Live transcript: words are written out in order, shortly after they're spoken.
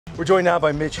We're joined now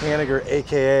by Mitch Haniger,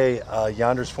 a.k.a.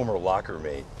 Yonder's former locker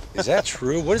mate. Is that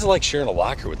true? What is it like sharing a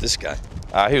locker with this guy?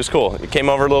 He was cool. He came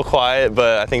over a little quiet,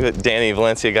 but I think that Danny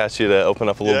Valencia got you to open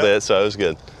up a little bit, so it was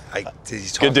good. He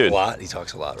talks good dude. A lot. He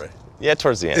talks a lot, right? Yeah,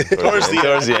 towards the end. Towards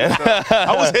the end.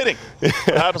 I was hitting.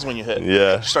 What happens when you hit?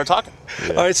 Yeah. You start talking. Yeah.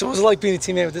 All right, so what was it like being a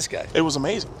teammate with this guy? It was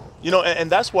amazing. You know, and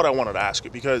that's what I wanted to ask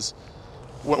you, because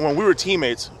when we were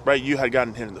teammates, right, you had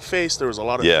gotten hit in the face. There was a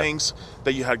lot of things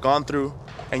that you had gone through,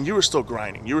 and you were still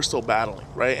grinding. You were still battling,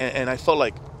 right? And I felt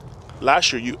like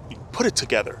last year you put it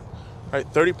together,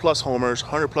 right? 30-plus homers,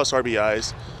 100-plus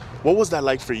RBIs. What was that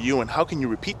like for you, and how can you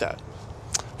repeat that?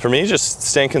 For me, just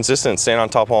staying consistent, staying on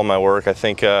top of all my work. I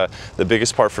think the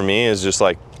biggest part for me is just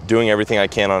like doing everything I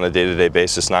can on a day-to-day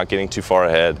basis, not getting too far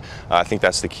ahead. I think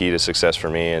that's the key to success for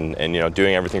me, and you know,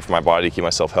 doing everything for my body to keep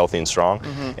myself healthy and strong.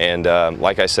 And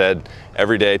like I said,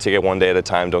 every day, take it one day at a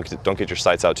time. Don't get your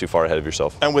sights out too far ahead of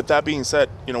yourself. And with that being said,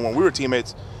 you know, when we were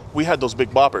teammates, we had those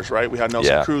big boppers, right? We had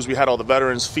Nelson Cruz, we had all the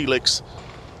veterans, Felix.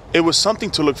 It was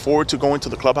something to look forward to going to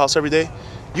the clubhouse every day.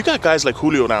 You got guys like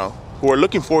Julio now who are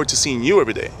looking forward to seeing you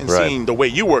every day and seeing the way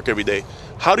you work every day.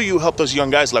 How do you help those young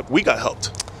guys like we got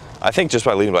helped? I think just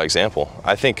by leading by example.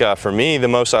 I think for me, the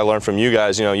most I learned from you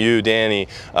guys, you know, you, Danny,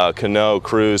 Cano,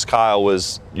 Cruz, Kyle,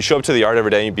 was you show up to the yard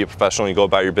every day, you be a professional, you go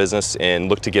about your business and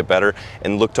look to get better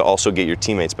and look to also get your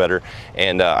teammates better.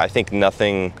 And I think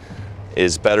nothing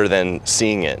is better than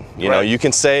seeing it. You know, you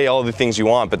can say all the things you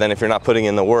want, but then if you're not putting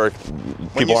in the work,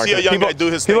 people aren't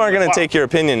going to take your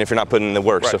opinion if you're not putting in the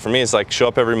work. So for me, it's like show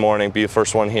up every morning, be the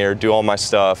first one here, do all my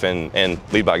stuff, and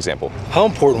lead by example. How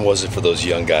important was it for those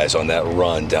young guys on that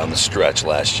run down the stretch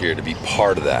last year to be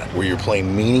part of that, where you're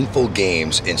playing meaningful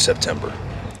games in September?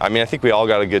 I mean, I think we all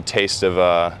got a good taste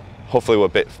of hopefully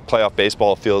what playoff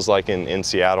baseball feels like in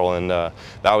Seattle, and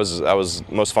that was the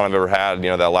most fun I've ever had, you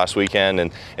know, that last weekend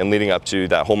and leading up to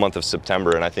that whole month of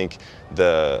September. And I think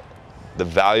the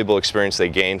valuable experience they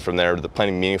gained from there,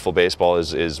 playing meaningful baseball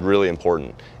is really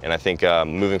important. And I think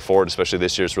moving forward, especially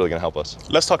this year, it's really going to help us.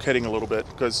 Let's talk hitting a little bit,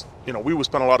 because, you know, we would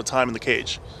spend a lot of time in the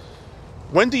cage.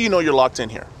 When do you know you're locked in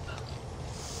here?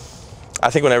 I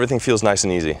think when everything feels nice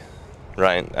and easy.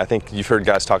 Right. I think you've heard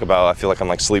guys talk about, I feel like I'm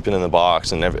like sleeping in the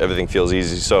box and everything feels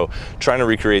easy. So trying to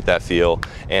recreate that feel.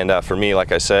 And for me,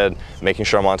 like I said, making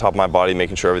sure I'm on top of my body,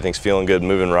 making sure everything's feeling good,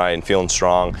 moving right and feeling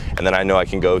strong. And then I know I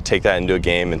can go take that into a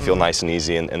game and feel nice and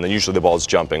easy. And then usually the ball's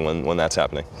jumping when that's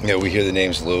happening. Yeah, we hear the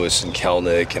names Lewis and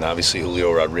Kelnick and obviously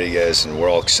Julio Rodriguez, and we're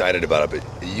all excited about it.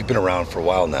 But you've been around for a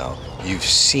while now. You've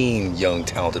seen young,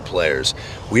 talented players.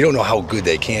 We don't know how good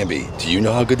they can be. Do you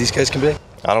know how good these guys can be?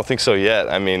 I don't think so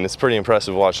yet. I mean, it's pretty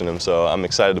impressive watching them, so I'm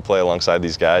excited to play alongside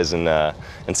these guys and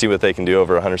see what they can do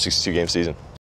over a 162-game season.